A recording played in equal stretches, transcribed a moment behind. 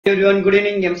Everyone, good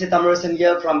evening. MC Thamizharasan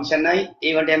here from Chennai,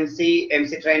 Event MC,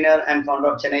 MC Trainer, and founder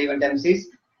of Chennai Event MCs,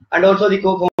 and also the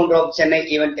co-founder of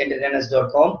Chennai Event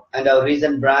Entertainers.com and our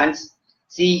recent brands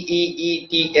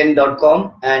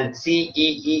CEETN.com and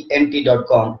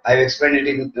CEENT.com. I've explained it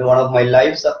in one of my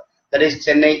lives. That is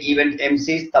Chennai Event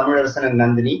MCs, Thamizharasan and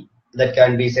Nandhini. That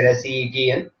can be said as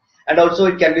CETN, and also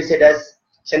it can be said as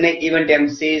Chennai Event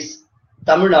MCs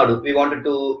Tamil Nadu. We wanted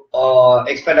to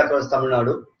expand across Tamil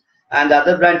Nadu. And the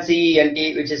other brand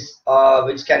CENT,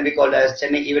 which can be called as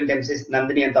Chennai Event MCs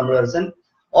Nandhini and Thamizharasan.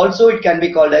 Also, it can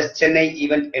be called as Chennai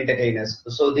Event Entertainers.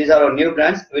 So these are our new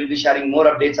brands. We'll be sharing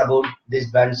more updates about this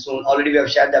brand soon. Already we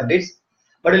have shared the updates,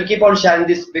 but we'll keep on sharing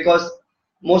this because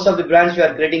most of the brands we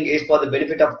are creating is for the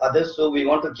benefit of others. So we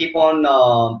want to keep on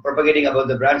propagating about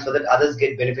the brand so that others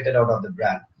get benefited out of the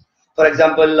brand. For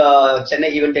example,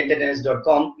 Chennai Event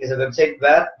Entertainers.com is a website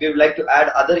where we would like to add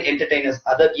other entertainers,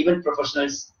 other event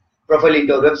professionals profile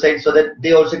into our website so that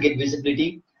they also get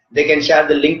visibility. They can share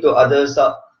the link to others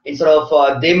instead of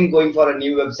them going for a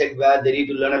new website where they need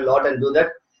to learn a lot and do that.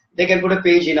 They can put a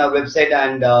page in our website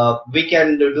and we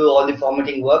can do all the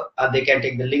formatting work, and they can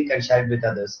take the link and share it with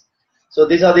others. So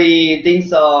these are the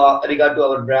things regard to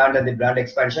our brand and the brand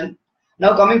expansion.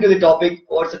 Now coming to the topic,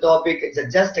 what's the topic? It's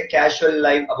just a casual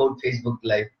live about Facebook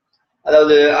Live.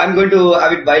 I'm going to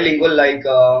have it bilingual, like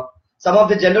some of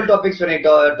the general topics when I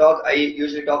talk, I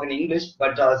usually talk in English,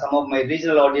 but some of my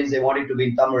regional audience, they want it to be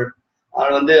in Tamil.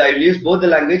 I will use both the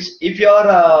language. If you are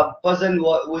a person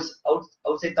who's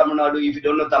outside Tamil Nadu, if you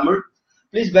don't know Tamil,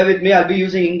 please bear with me. I'll be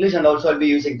using English and also I'll be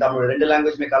using Tamil. Rendu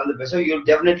language mein kalandu peso, you'll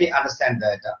definitely understand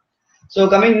that. So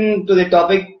coming to the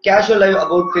topic, casual live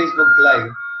about Facebook Live.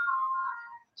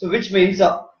 So which means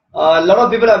a lot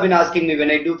of people have been asking me when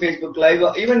I do Facebook Live.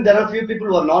 Even there are few people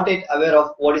who are not yet aware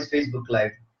of what is Facebook Live.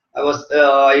 I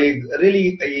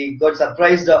got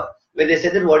surprised when they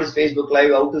said that what is Facebook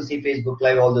Live, how to see Facebook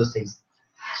Live, all those things.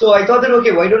 So I thought that,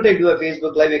 okay, why don't I do a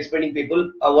Facebook Live explaining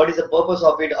people what is the purpose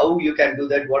of it, how you can do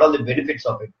that, what are the benefits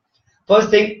of it. First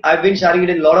thing, I've been sharing it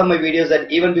in a lot of my videos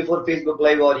that even before Facebook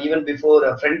Live or even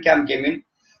before Friend Cam came in,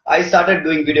 I started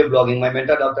doing video blogging. My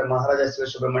mentor, Dr. Maharaja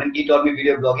Subramanian, he taught me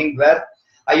video blogging where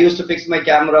I used to fix my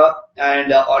camera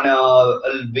and on a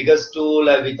bigger stool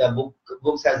with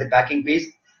books as the packing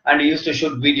piece. And we used to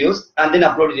shoot videos and then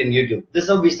upload it in YouTube. This is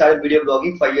how we started video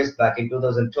blogging 5 years back in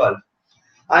 2012.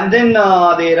 And then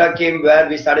the era came where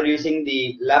we started using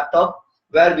the laptop,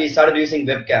 where we started using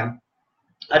webcam.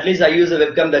 At least I use a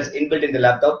webcam that's inbuilt in the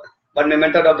laptop. But my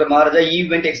mentor, Dr. Maharaja, he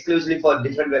went exclusively for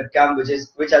different webcam,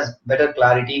 which has better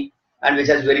clarity and which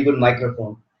has very good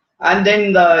microphone. And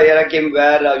then the era came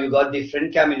where you got the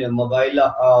front cam in your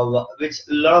mobile, which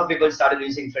a lot of people started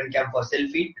using front cam for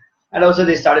selfie. And also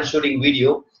they started shooting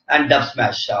video and dub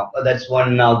smash. That's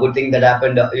one good thing that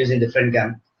happened using the front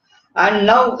cam. And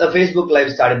now the Facebook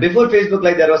Live started. Before Facebook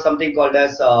Live, there was something called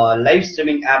as live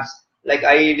streaming apps. Like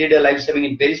I did a live streaming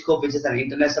in Periscope, which is an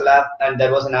international app, and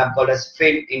there was an app called as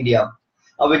Fame India,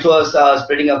 which was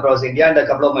spreading across India. And a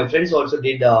couple of my friends also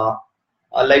did a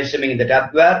live streaming in that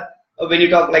app where when you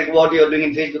talk like what you're doing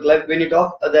in Facebook Live, when you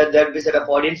talk, there'll be a set of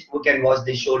audience who can watch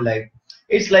the show live.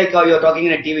 It's like you're talking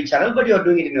in a TV channel, but you're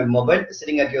doing it in your mobile,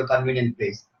 sitting at your convenient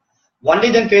place.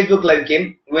 Only then Facebook Live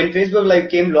came. When Facebook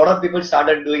Live came, a lot of people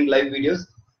started doing live videos.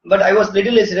 But I was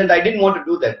little hesitant. I didn't want to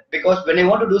do that because when I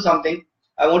want to do something,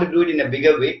 I want to do it in a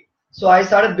bigger way. So I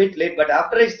started a bit late, but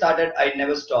after I started, I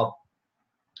never stopped.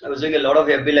 I was doing a lot of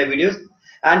FB Live videos.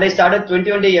 And I started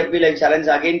 21-day FB Live challenge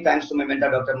again, thanks to my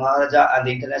mentor, Dr. Maharaja, and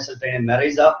the international trainer,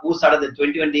 Marisa, who started the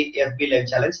 21-day FB Live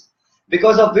challenge.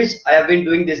 Because of which I have been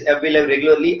doing this FB Live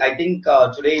regularly. I think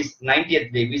today is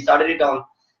 90th day. We started it on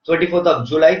 24th of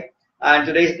July and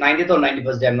today is 90th or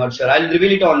 91st day. I'm not sure. I'll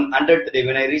reveal it on 100th day.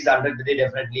 When I reach 100th day,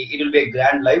 definitely it will be a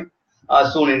grand live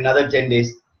soon in another 10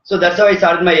 days. So that's how I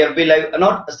started my FB Live.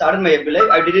 Not started my FB Live.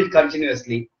 I did it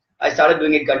continuously. I started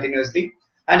doing it continuously.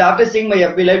 And after seeing my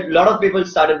FB Live, a lot of people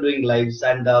started doing lives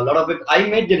and a lot of people, I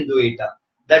made them do it.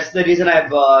 That's the reason I've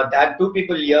tagged two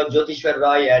people here, Jyotishwar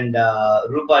Rai and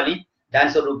Rupali.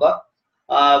 Dancer Rupa.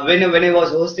 When I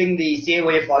was hosting the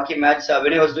CAOF hockey match,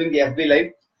 when I was doing the FB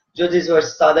Live, Jyotish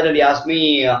was Sadar and he asked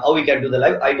me how we can do the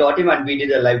live. I taught him and we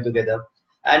did a live together.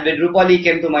 And when Rupali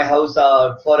came to my house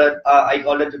I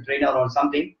called her to train her on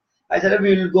something. I said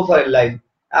we will go for a live.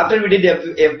 After we did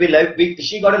the FB Live,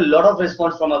 she got a lot of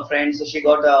response from her friends. So she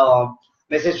got a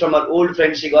message from her old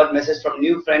friends, she got message from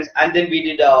new friends, and then we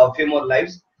did a few more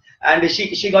lives. And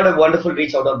she got a wonderful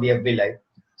reach out of the FB Live.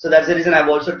 So that's the reason I've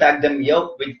also tagged them here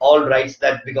with all rights,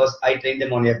 that because I trained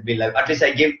them on FB Live. At least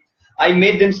I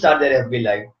made them start their FB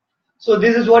Live. So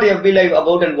this is what FB Live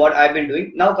about and what I've been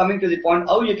doing. Now coming to the point,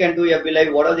 how you can do FB Live,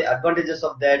 what are the advantages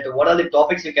of that, what are the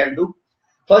topics you can do.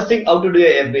 First thing, how to do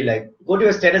a FB Live. Go to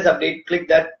your status update, click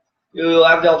that. You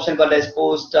have the option called as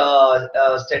post,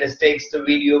 status text,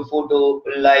 video, photo,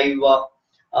 live,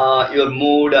 your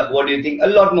mood, what do you think,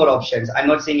 a lot more options. I'm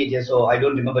not seeing it here, so I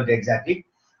don't remember it exactly.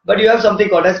 But you have something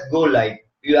called as go live.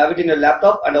 You have it in your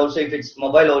laptop, and also if it's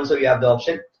mobile also you have the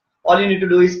option. All you need to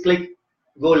do is click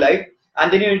go live. And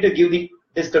then you need to give the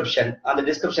description. And the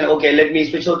description, okay, let me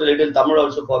switch out a little Tamil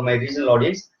also for my regional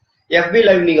audience. FB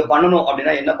Live நீங்க பண்ணனும்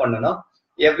அப்படினா என்ன பண்ணனும்?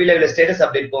 FB Live status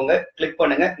update போங்க, click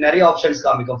பண்ணுங்க, நிறைய options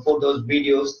காமிக்கும், photos,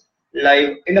 videos, live,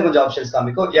 இன்னும் கொஞ்சம் ஆப்ஷன்ஸ்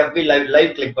காமிக்கும். FB Live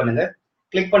கிளிக் பண்ணுங்க.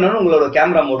 கிளிக் பண்ணனும் உங்களோட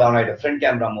கேமரா மோட் ஆன் ஆயிடும், ஃப்ரண்ட்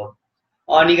கேமரா மோட்.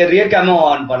 நீங்க ரியர் கேமரா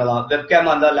ஆன் பண்ணலாம். வெப்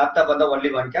கேமரா இருந்தா, லேப்டாப் இருந்தா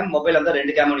ஒன்லி ஒன் கேம், மொபைல் இருந்தா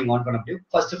ரெண்டு கேமரா நீங்க ஆன் பண்ண முடியும்.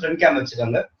 ஃபர்ஸ்ட் ஃப்ரண்ட் கேம்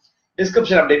வச்சுக்கோங்க.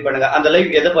 டிஸ்கிரிப்ஷன் அப்டேட் பண்ணுங்க, அந்த லைவ்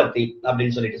எதை பத்தி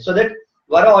அப்படின்னு சொல்லிட்டு. சோ தட்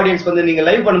வர ஆடியன்ஸ் வந்து நீங்க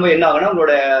லைவ் பண்ணும்போது என்ன ஆகும்னா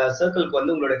உங்களோட சர்க்கிளுக்கு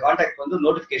வந்து உங்களோட கான்டாக்ட் வந்து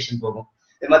நோட்டிபிகேஷன் போகும்,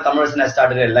 இது மாதிரி தமிழரசன்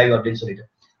ஸ்டார்டட் லைவ் அப்படின்னு சொல்லிட்டு.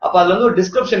 அப்ப அதுல வந்து ஒரு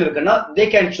டிஸ்கிரிப்ஷன் இருக்குன்னா தே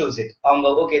கேன் சூஸ் இட். அவங்க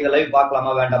ஓகே இந்த லைவ்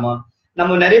பார்க்கலாமா வேண்டாமா.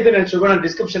 நம்ம நிறைய பேர் நினைச்சிருக்கோம்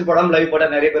டிஸ்கிரிப்ஷன் போடாம லைவ் போட்டா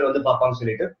நிறைய பேர் வந்து பார்ப்பாங்க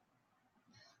சொல்லிட்டு.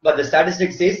 But the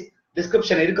statistics chase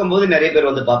description இருக்கும்போது நிறைய பேர்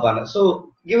வந்து பார்ப்பாங்க. So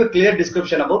give a clear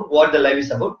description about what the live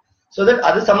is about, so that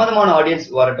அது சம்பந்தமான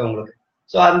ஆடியன்ஸ் வரட்டும் உங்களுக்கு.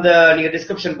 ஸோ அந்த நீங்க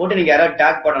டிஸ்கிரிப்ஷன் போட்டு நீங்க யாராவது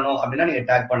டேக் பண்ணணும் அப்படின்னா நீங்க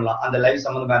டேக் பண்ணலாம். அந்த லைவ்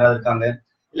சம்பந்தமா யாராவது இருக்காங்க,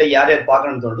 இல்ல யார் யார்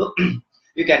பார்க்கணும்னு தோணுதோ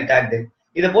யூ கேன் டேக் தேம்.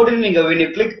 இதை போட்டு நீங்க when you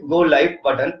click go live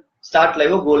button, start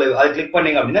live go live, அது கிளிக்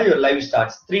பண்ணீங்க அப்படின்னா your live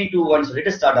starts. 3 2 1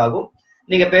 சொல்லிட்டு ஸ்டார்ட் ஆகும்.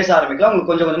 நீங்க பேச ஆரம்பிக்கலாம்.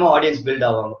 உங்களுக்கு கொஞ்சம் கொஞ்சமா ஆடியன்ஸ் பில்ட்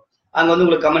ஆவாங்க. அங்க வந்து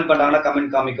உங்களுக்கு கமெண்ட் பண்ணாங்கன்னா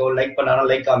கமெண்ட் காமிக்கும், லைக் பண்ணாங்கன்னா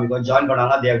லைக் காமிக்கும், ஜாயின்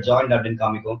பண்ணாங்கன்னா they have joined அப்படின்னு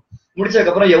காமிக்கும்.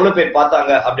 முடிச்சதுக்கு அப்புறம் எவ்வளவு பேர்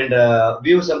பார்த்தாங்க அப்படின்ற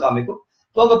வியூஸும் காமிக்கும்.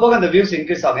 போக போக அந்த வியூஸ்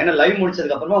இன்க்ரீஸ் ஆகும். ஏன்னா லைவ்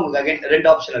முடிச்சதுக்கு அப்புறமா உங்களுக்கு அகைன் ரெண்டு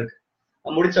ஆப்ஷன் இருக்கு.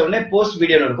 முடிச்ச உடனே போஸ்ட்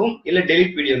வீடியோன்னு இருக்கும், இல்ல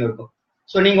டெலிட் வீடியோன்னு இருக்கும்.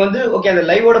 ஸோ நீங்க வந்து ஓகே அந்த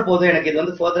லைவோட போதும், எனக்கு இது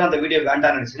வந்து ஃபர்தரா அந்த வீடியோ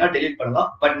வேண்டாம்னு நினைச்சீங்கன்னா டெலிட் பண்ணலாம்.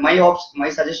 But my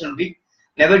suggestion B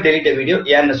never delete a video.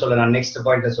 ஏன்னு சொல்றேன், நான் நெக்ஸ்ட்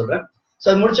பாயிண்ட் சொல்றேன். ஸோ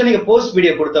அது முடிச்சா நீங்க போஸ்ட்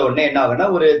வீடியோ கொடுத்த உடனே என்ன ஆகுன்னா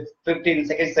ஒரு 15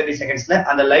 செகண்ட்ஸ் 30 செகண்ட்ஸ்ல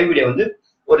அந்த லைவ் வீடியோ வந்து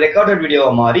ஒரு ரெக்கார்டட் வீடியோவா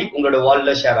மாறி உங்களோட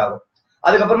வால்ல ஷேர் ஆகும்.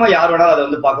 அதுக்கப்புறமா யார் வேணாலும் அதை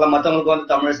வந்து பார்க்கலாம். மற்றவங்களுக்கு வந்து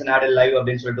தமிழரசன் ஆட் லைவ்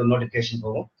அப்படின்னு சொல்லிட்டு ஒரு நோட்டிபிகேஷன்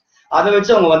போகும். அதை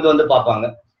வச்சு அவங்க வந்து பார்ப்பாங்க.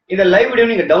 இந்த லைவ் வீடியோ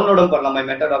நீங்க டவுன்லோடும் பண்ணலாம். My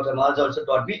mentor doctor malls also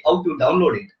dot me have to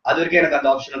download it. அது வரைக்கும் எனக்கு அந்த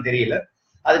ஆப்ஷனும் தெரியல.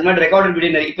 அதுக்கு முன்னாடி ரெக்கார்டட்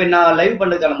வீடியோ இப்ப நான் லைவ்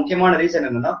பண்றதுக்கான முக்கியமான ரீசன்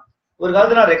என்னன்னா, ஒரு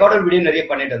காலத்துல நான் ரெக்கார்டட் வீடியோ நிறைய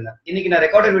பண்ணிட்டு இருந்தேன். இன்னைக்கு நான்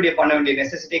ரெக்கார்டட் வீடியோ பண்ண வேண்டிய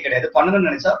நெசசிட்டி கிடையாது. பண்ணணும்னு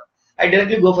நினைச்சா ஐ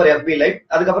directly go for FB live.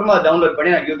 அதுக்கப்புறமா அதை டவுன்லோட்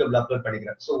பண்ணி நான் யூடியூப்ல அப்லோட்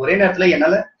பண்ணிக்கிறேன். ஸோ ஒரே நேரத்துல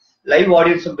என்னால லைவ்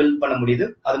ஆடியன்ஸும் பில்ட் பண்ண முடியுது.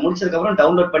 அது முடிச்சதுக்கு அப்புறம்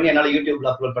டவுன்லோட் பண்ணி என்னால யூடியூப்ல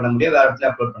அப்லோட் பண்ண முடியும், வேற இடத்துல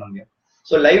அப்லோட் பண்ண முடியும்.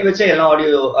 ஸோ லைவ் வச்சு எல்லா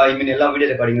ஆடியோ எல்லா வீடியோ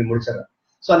ரெக்கார்டிங் முடிச்சிடறேன்.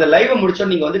 ஸோ அந்த லைவை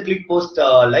முடிச்சோம் நீங்க வந்து கிளிக் போஸ்ட்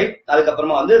லைவ்,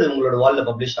 அதுக்கப்புறமா வந்து அது உங்களோட வால்ல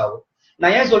பப்ளிஷ் ஆகும்.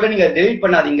 நான் ஏன் சொல்றேன் நீங்க டெலிட்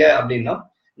பண்ணாதீங்க அப்படின்னா,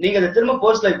 நீங்க அதை திரும்ப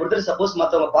போஸ்ட் லைவ் கொடுத்துட்டு சப்போஸ்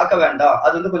மத்தவங்க பார்க்க வேண்டாம்,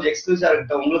 அது வந்து கொஞ்சம் எக்ஸ்க்ளூசிவா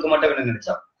இருக்கட்டும், உங்களுக்கு மட்டும் வேணும்னு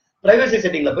நினைச்சா பிரைவசி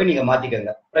செட்டிங்ல போய் நீங்க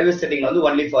மாத்திக்கங்க. பிரைவசி செட்டிங்ல வந்து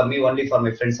only for me, only for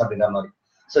my friends அப்படிங்கிற மாதிரி.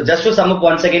 So just to some up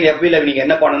one second FB live நீங்க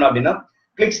என்ன பண்ணணும் அப்படின்னா,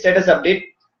 click status update,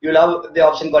 you have the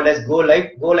option called us go live.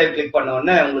 Go live click பண்ண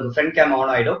உடனே உங்களுக்கு ஃப்ரண்ட் கேம்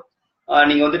ஆன் ஆயிடும்.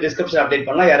 நீங்க வந்து டிஸ்கிரிப்ஷன் அப்டேட்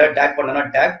பண்ணலாம், யாராவது டேக் பண்ணனா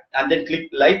take, and then click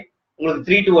live. உங்களுக்கு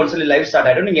 3 2 1 சொல்லி லைவ் ஸ்டார்ட்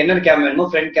ஆயிடும். நீங்க என்ன கேம் வேணுமோ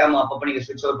ஃப்ரண்ட் கேம் அப்பப்போ நீங்க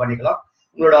ஸ்விட்ச் ஓவர் பண்ணிக்கலாம்.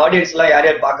 உங்களோட ஆடியன்ஸ் எல்லாம் யார்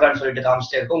யார் பாக்குறான்னு சொல்லிட்டு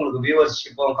காமிச்சிட்டே இருக்கும். உங்களுக்கு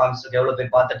வியூவர்ஷிப்பும் காமிச்சிட்டு எவ்வளவு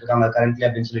பேர் பார்த்துட்டு இருக்காங்க கரண்ட்லி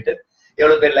அப்படின்னு சொல்லிட்டு,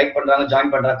 எவ்வளவு பேர் லைக் பண்றாங்க,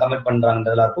 ஜாயின் பண்றாங்க, கமெண்ட்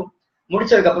பண்றாங்கன்றதெல்லாம் இருக்கும்.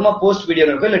 முடிச்சதுக்கு அப்புறமா போஸ்ட் வீடியோ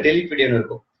இருக்கும், இல்ல டெலிட் வீடியோ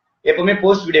இருக்கும். எப்பவுமே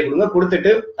போஸ்ட் வீடியோ கொடுங்க,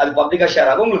 கொடுத்துட்டு அது பப்ளிக்கா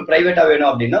ஷேர் ஆகும். உங்களுக்கு பிரைவேட்டா வேணும்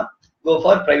அப்படின்னா கோ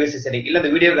ஃபார் பிரைவசி செட்டிங். இல்ல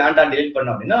இந்த வீடியோ வேண்டாம் டெலிட்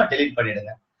பண்ணணும் அப்படின்னா டெலிட்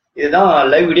பண்ணிடுங்க. இதுதான்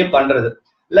லைவ் வீடியோ பண்றது.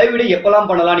 லைவ் வீடியோ எப்பெல்லாம்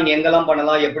பண்ணலாம், நீங்க எங்கெல்லாம்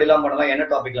பண்ணலாம், எப்படிலாம் பண்ணலாம், என்ன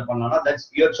டாபிக்ல பண்ணலாம்னா தட்ஸ்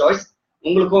யுவர் சாய்ஸ்.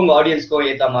 உங்களுக்கும் உங்க ஆடியன்ஸ்க்கும்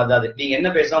ஏத்த மாதிரி அது. நீங்க என்ன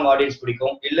பேசினா உங்க ஆடியன்ஸ்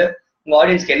பிடிக்கும், இல்ல உங்க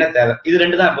ஆடியன்ஸ்க்கு என்ன தேவை, இது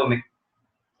ரெண்டு தான் எப்பவுமே.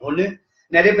 ஒண்ணு,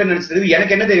 நிறைய பேர் நினைச்சது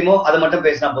எனக்கு என்ன தெரியுமோ அதை மட்டும்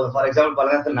பேசினா போதும். ஃபார் எக்ஸாம்பிள் பல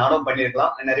நேரத்தில் நானும்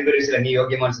பண்ணிருக்கலாம். நிறைய பேர் விஷயம் நீ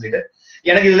யோகியமான்னு சொல்லிட்டு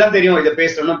எனக்கு இதுதான் தெரியும், இதை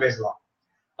பேசணும்னு பேசலாம்.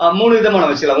 3 விதமான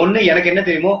வச்சுக்கலாம். ஒண்ணு, எனக்கு என்ன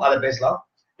தெரியுமோ அதை பேசலாம்.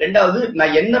 ரெண்டாவது,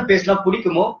 நான் என்ன பேசினா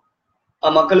பிடிக்குமோ,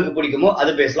 மக்களுக்கு பிடிக்குமோ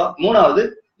அது பேசலாம். மூணாவது,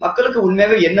 மக்களுக்கு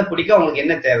உண்மையாவே என்ன பிடிக்கும், அவங்களுக்கு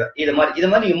என்ன தேவை, இது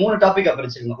மாதிரி நீங்க 3 டாபிக்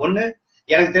பிரிச்சுக்கோங்க. ஒண்ணு,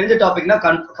 எனக்கு தெரிஞ்ச டாபிக்னா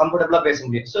கம்ஃபர்டபுளா பேச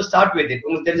முடியும். So start with it.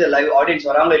 உங்களுக்கு தெரிஞ்ச லைவ் ஆடியன்ஸ்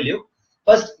வராங்களோ இல்லையோ,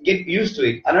 first get used to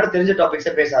it. அதனால தெரிஞ்ச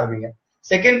டாபிக்ஸை பேச ஆரம்பிங்க.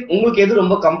 செகண்ட், உங்களுக்கு எது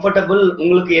ரொம்ப கம்ஃபர்டபுள்,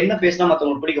 உங்களுக்கு என்ன பேசினா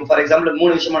மற்றவங்களுக்கு பிடிக்கும். ஃபார் எக்ஸாம்பிள்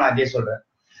 3 விஷயமா நான் அதே சொல்றேன்.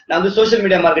 நான் வந்து சோஷியல்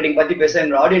மீடியா மார்க்கெட்டிங் பத்தி பேசுறேன்.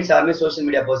 என்னோட ஆடியன்ஸ் யாருமே சோஷியல்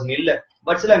மீடியா பர்சன் இல்ல,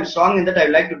 but still I'm strong in that I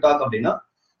like to talk அப்படின்னா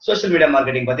சோஷியல் மீடியா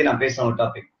மார்க்கெட்டிங் பத்தி நான் பேசுறேன் ஒரு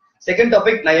டாபிக். செகண்ட்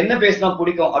டாபிக், நான் என்ன பேசினா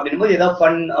பிடிக்கும் அப்படின்னும் போது ஏதாவது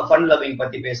ஃபன் லவ்விங்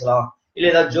பத்தி பேசலாம், இல்ல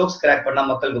ஏதாவது ஜோக்ஸ் கிராக் பண்ணா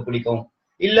மக்களுக்கு பிடிக்கும்,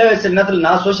 இல்ல சில நேரத்தில்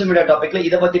நான் சோஷியல் மீடியா டாபிக்ல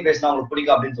இதை பத்தி பேசினா அவங்களுக்கு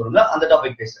பிடிக்கும் அப்படின்னு சொல்லுங்க, அந்த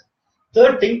டாபிக் பேசுறேன்.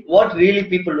 Third thing, what really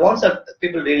people wants are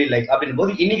people really like அப்படின்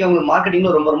போது இன்னைக்கு அவங்க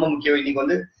மார்க்கெட்டிங்ல ரொம்ப முக்கியம். இன்னைக்கு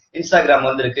வந்து இன்ஸ்டாகிராம்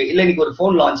வந்திருக்கு, இல்ல இன்னைக்கு ஒரு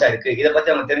போன் லான்ச் ஆயிருக்கு, இதை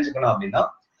பத்தி அவங்க தெரிஞ்சுக்கணும் அப்படின்னா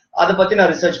அதை பத்தி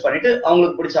நான் ரிசர்ச் பண்ணிட்டு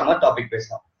அவங்களுக்கு பிடிச்ச மாதிரி டாபிக்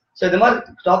பேசலாம். ஸோ இந்த மாதிரி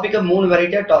டாபிக்கை 3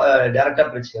 வெரைட்டியா டேரக்டா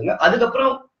பிரிச்சுக்கோங்க.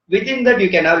 அதுக்கப்புறம் within that you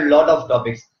can have lot of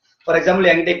topics. For example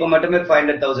என்கிட்ட இப்போ மட்டுமே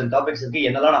 500,000 டாபிக்ஸ் இருக்கு,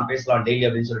 என்னெல்லாம் நான் பேசலாம் டெய்லி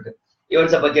அப்படின்னு சொல்லிட்டு.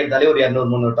 ஈவெண்ட்ஸை பத்தி எடுத்தாலே ஒரு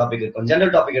 200-300 டாபிக் இருக்கும்.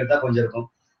 ஜெனரல் டாபிக் எடுத்தா கொஞ்சம் இருக்கும்,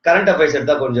 கரண்ட் அஃபேர்ஸ்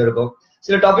எடுத்தா கொஞ்சம் இருக்கும்.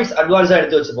 சில டாபிக்ஸ் அட்வான்ஸா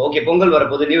எடுத்து வச்சுப்போம். ஓகே, பொங்கல்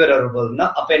வரப்போகுது, நியூ இயர் வரப்போகுதுன்னா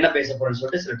அப்ப என்ன பேச போறேன்னு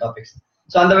சொல்லிட்டு சில டாபிக்ஸ்.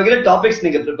 ஸோ அந்த வகையில டாபிக்ஸ்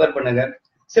நீங்க ப்ரிப்பேர் பண்ணுங்க.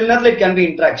 சில நேரத்தில் இட் கேன் பி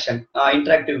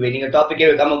இன்டராக்டிவ் வே. நீங்க டாபிக்கே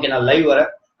வைக்காம ஓகே நான் லைவ்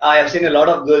வரேன். I have seen a lot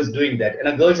of girls doing that.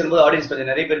 ஏன்னா கேர்ள்ஸ் என்பது ஆடியன்ஸ் கொஞ்சம்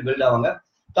நிறைய பேர் பில்ட் ஆவாங்க.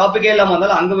 டாபிக்கே இல்லாம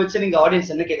இருந்தாலும் அங்க வச்சு நீங்க ஆடியன்ஸ்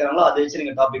என்ன கேட்கறாங்களோ அதை வச்சு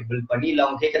நீங்க டாபிக் பில்ட் பண்ணி இல்ல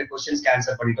அவங்க கேட்கற கொஸ்டின்ஸ்க்கு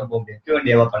ஆன்சர் பண்ணிட்டு போக முடியும்,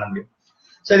 Q&A பண்ண முடியும்.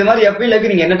 ஸோ இது மாதிரி எப்படி லைக்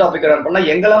நீங்க என்ன டாபிக் பண்ணலாம்,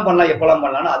 எங்கெல்லாம் பண்ணலாம், எப்பெல்லாம்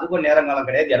பண்ணலாம், அதுக்கும் நேரம் காலம்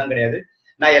கிடையாது, இடம் கிடையாது.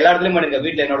 நான் எல்லா இடத்துலயும் பண்ணிருக்கேன்.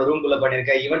 வீட்டுல என்னோட ரூம்குள்ள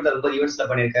பண்ணிருக்கேன், ஈவெண்ட்ல இருக்கும்போது ஈவெண்ட்ஸ்ல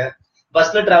பண்ணிருக்கேன்,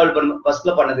 பஸ்ல டிராவல்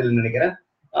பஸ்ல பண்ணது இல்லைன்னு நினைக்கிறேன்,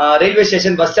 ரயில்வே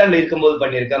ஸ்டேஷன் பஸ் ஸ்டாண்ட்ல இருக்கும்போது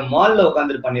பண்ணிருக்கேன், மால்ல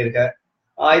உட்காந்துட்டு பண்ணிருக்கேன்,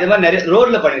 இது மாதிரி நிறைய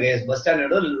ரோட்ல பண்ணிருக்கேன். பஸ்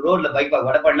ஸ்டாண்ட் ரோட்ல பைக்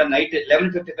வடப்பாடில நைட்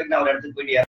 11:55 நான் ஒரு இடத்துக்கு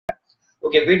போயிட்டு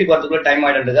ஓகே வீட்டுக்கு வரதுக்குள்ள டைம்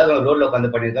ஆயிடுறதுக்காக ரோட்ல உட்காந்து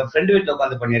பண்ணிருக்கேன், ஃப்ரெண்டு வீட்டுல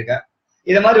உட்காந்து பண்ணிருக்கேன்.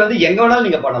 இது மாதிரி வந்து எங்க வேணாலும்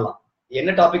நீங்க பண்ணலாம்.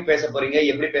 என்ன டாபிக் பேச போறீங்க,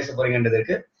 எப்படி பேச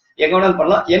போறீங்கன்றதுக்கு எங்க வேணாலும்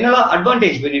பண்ணலாம். என்னெல்லாம்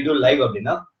advantage when you do live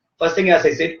அப்படின்னா, first thing as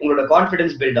I said, உங்களோட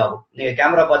கான்ஃபிடன்ஸ் பில்ட் ஆகும். நீங்க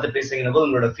கேமரா பார்த்து பேசுறீங்க போது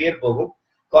உங்களோட ஃபியர் போகும்,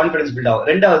 கான்ஃபிடன்ஸ் பில்ட் ஆகும்.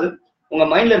 ரெண்டாவது, உங்க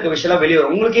மைண்ட்ல இருக்க விஷயம் வெளியே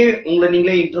வரும். உங்களுக்கே உங்களை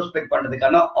நீங்களே இன்ட்ரோஸ்பெக்ட்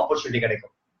பண்றதுக்கான ஆப்பர்ச்சுனிட்டி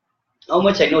கிடைக்கும். How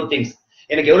much I know things,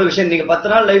 எனக்கு எவ்வளவு விஷயம். நீங்க 10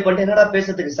 நாள் லைவ் பண்ணிட்டு என்னடா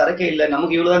பேசுறதுக்கு சரக்கே இல்ல,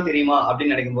 நமக்கு இவ்வளவுதான் தெரியுமா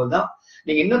அப்படின்னு நினைக்கும் போதுதான்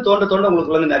நீங்க இன்னும் தோண்ட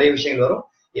உங்களுக்கு வந்து நிறைய விஷயங்கள் வரும்.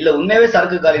 இல்ல உண்மையாவே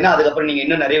சரக்கு காலினா அதுக்கப்புறம் நீங்க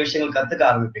இன்னும் நிறைய விஷயங்கள் கத்துக்க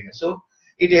ஆரம்பிப்பீங்க. So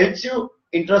it helps you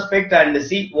introspect and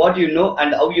see what you know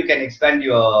and how you can expand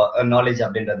your knowledge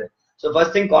அப்படின்றது. So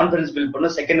first thing confidence build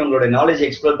பண்ணும். செகண்ட், உங்களோட நாலேஜ்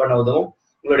எக்ஸ்ப்ளோர் பண்ண உதவும்,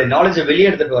 உங்களுடைய நாலேஜை வெளியே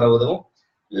எடுத்துட்டு வர உதவும்,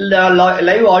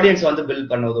 லைவ் ஆடியன்ஸ் வந்து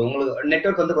பில்ட் பண்ண உதவும், உங்களுக்கு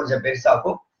நெட்வொர்க் வந்து கொஞ்சம்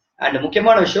பெருசாகும். அண்ட்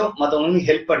முக்கியமான விஷயம், மற்றவங்களுக்கு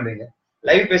ஹெல்ப் பண்றீங்க.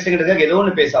 லைவ் பேசுங்கிறதுக்காக ஏதோ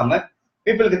ஒன்று பேசாம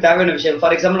பீப்புளுக்கு தேவையான விஷயம்.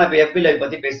 ஃபார் எக்ஸாம்பிள் நான் இப்போ FB லைவ்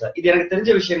பத்தி பேசுறேன், இது எனக்கு தெரிஞ்ச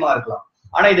விஷயமா இருக்கலாம்.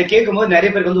 ஆனா இதை கேட்கும் போது நிறைய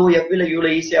பேருக்கு வந்து FB ல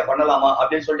இவ்வளவு ஈஸியா பண்ணலாமா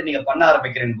அப்படின்னு சொல்லிட்டு நீங்க பண்ண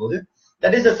ஆரம்பிக்கிறேன் போது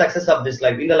that is the success of this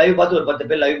live. இந்த லைவ் பார்த்து ஒரு 10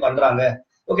 பேர் லைவ் பண்றாங்க,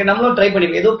 ஓகே நம்மளும் ட்ரை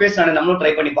பண்ணி ஏதோ பேசுறாங்க, நம்மளும்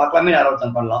ட்ரை பண்ணி பார்க்கலாமே,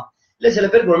 யாராவது பண்ணலாம். இல்ல சில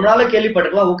பேருக்கு ரொம்ப நாளா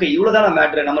கேள்விப்பட்டிருக்கலாம், ஓகே இவ்வளவுதான்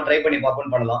மேட்ரு, நம்ம ட்ரை பண்ணி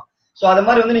பார்ப்போம்னு பண்ணலாம். ஸோ அது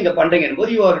மாதிரி வந்து நீங்க பண்றீங்க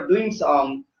போது you are doing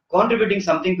contributing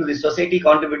something to the society,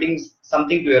 contributing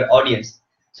something to your audience.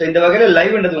 So இந்த வகையில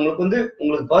லைவ்ன்றது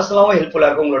உங்களுக்கு பர்சனலாவும் ஹெல்ப்ஃபுல்லா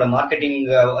இருக்கும். உங்களோட மார்க்கெட்டிங்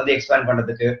வந்து எக்ஸ்பேண்ட்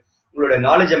பண்றதுக்கு, உங்களோட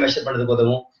நாலேஜை மெஷர் பண்றதுக்கு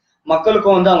உதவும்.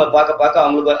 மக்களுக்கும் வந்து அவங்க பார்க்க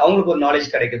அவங்களுக்கு ஒரு நாலேஜ்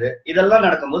கிடைக்குது. இதெல்லாம்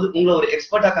நடக்கும்போது உங்களை ஒரு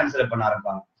எக்ஸ்பர்ட்டா கன்சிடர் பண்ண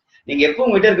ஆரம்பிப்பாங்க. நீங்க எப்போ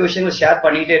உங்ககிட்ட இருக்க விஷயங்களை ஷேர்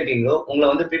பண்ணிட்டே இருக்கீங்களோ உங்களை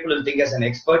வந்து people will think as an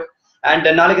expert. And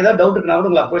நாளைக்கு ஏதாவது டவுட் இருக்குன்னா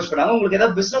உங்களை அப்ரோச் பண்ணாங்க, உங்களுக்கு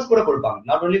ஏதாவது பிசினஸ் கூட கொடுப்பாங்க,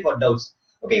 not only for doubts.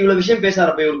 Okay இவ்வளவு விஷயம்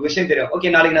பேசினாரப்ப இவருக்கு விஷயம் தெரியும்,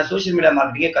 ஓகே நாளைக்கு நான் சோஷியல் மீடியா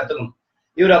மார்க்கெட்டிங்கே கத்துக்கணும்,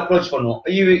 இவர் அப்ரோச் பண்ணுவோம்.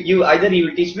 either you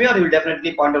will teach me or you will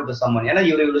definitely point out to someone. ஏன்னா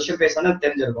இவர் இவ்வளவு விஷயம் பேசணும்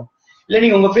தெரிஞ்சிருக்கும். இல்ல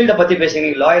நீங்க உங்க ஃபீல்ட பத்தி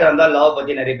பேசுங்க, லாயரா இருந்தா லா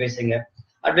பத்தி நிறைய பேசுங்க,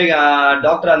 அப்படி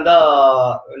டாக்டரா இருந்தா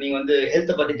நீங்க வந்து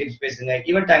ஹெல்த் பத்தி டிப்ஸ் பேசுங்க,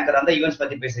 ஈவென்ட் ஆங்கரா இருந்தா ஈவெண்ட்ஸ்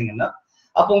பத்தி பேசுங்கன்னா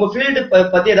அப்போ உங்க ஃபீல்டு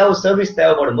பத்தி ஏதாவது சர்வீஸ்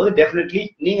தேவைப்படும் போது டெஃபினெட்லி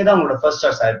நீங்க தான் உங்களோட ஃபர்ஸ்ட்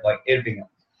சாய்ஸ் இருப்பீங்க.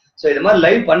 ஸோ இது மாதிரி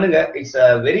லைவ் பண்ணுங்க. It's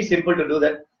very simple to do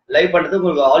that. Live பண்றதுக்கு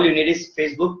உங்களுக்கு all you need is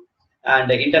Facebook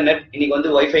and internet. இன்னைக்கு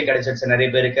வந்து வைஃபை கிடைச்சிருச்சு நிறைய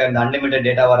பேருக்கு, அந்த அன்லிமிட்டட்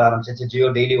டேட்டா வர ஆரம்பிச்சிருச்சு, ஜியோ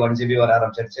டெய்லி 1 GB வர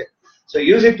ஆரம்பிச்சிருச்சு. So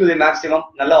use it to the maximum.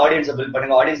 நல்ல ஆடியன்ஸை பில்ட்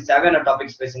பண்ணுங்க, ஆடியன்ஸ் தேவையான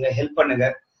டாபிக்ஸ் பேசுங்க, ஹெல்ப் பண்ணுங்க,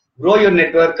 grow your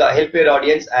network, help your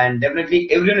audience, and definitely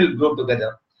everyone will grow together.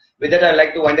 With that, I'd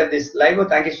like to wind up this live.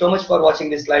 Thank you so much for watching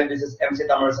this live. This is MC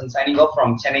Thamizharasan signing off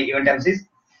from Chennai Event Emcees.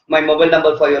 My mobile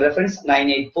number for your reference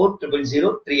 984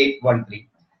 000 3813.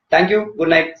 Thank you.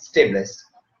 Good night. Stay blessed.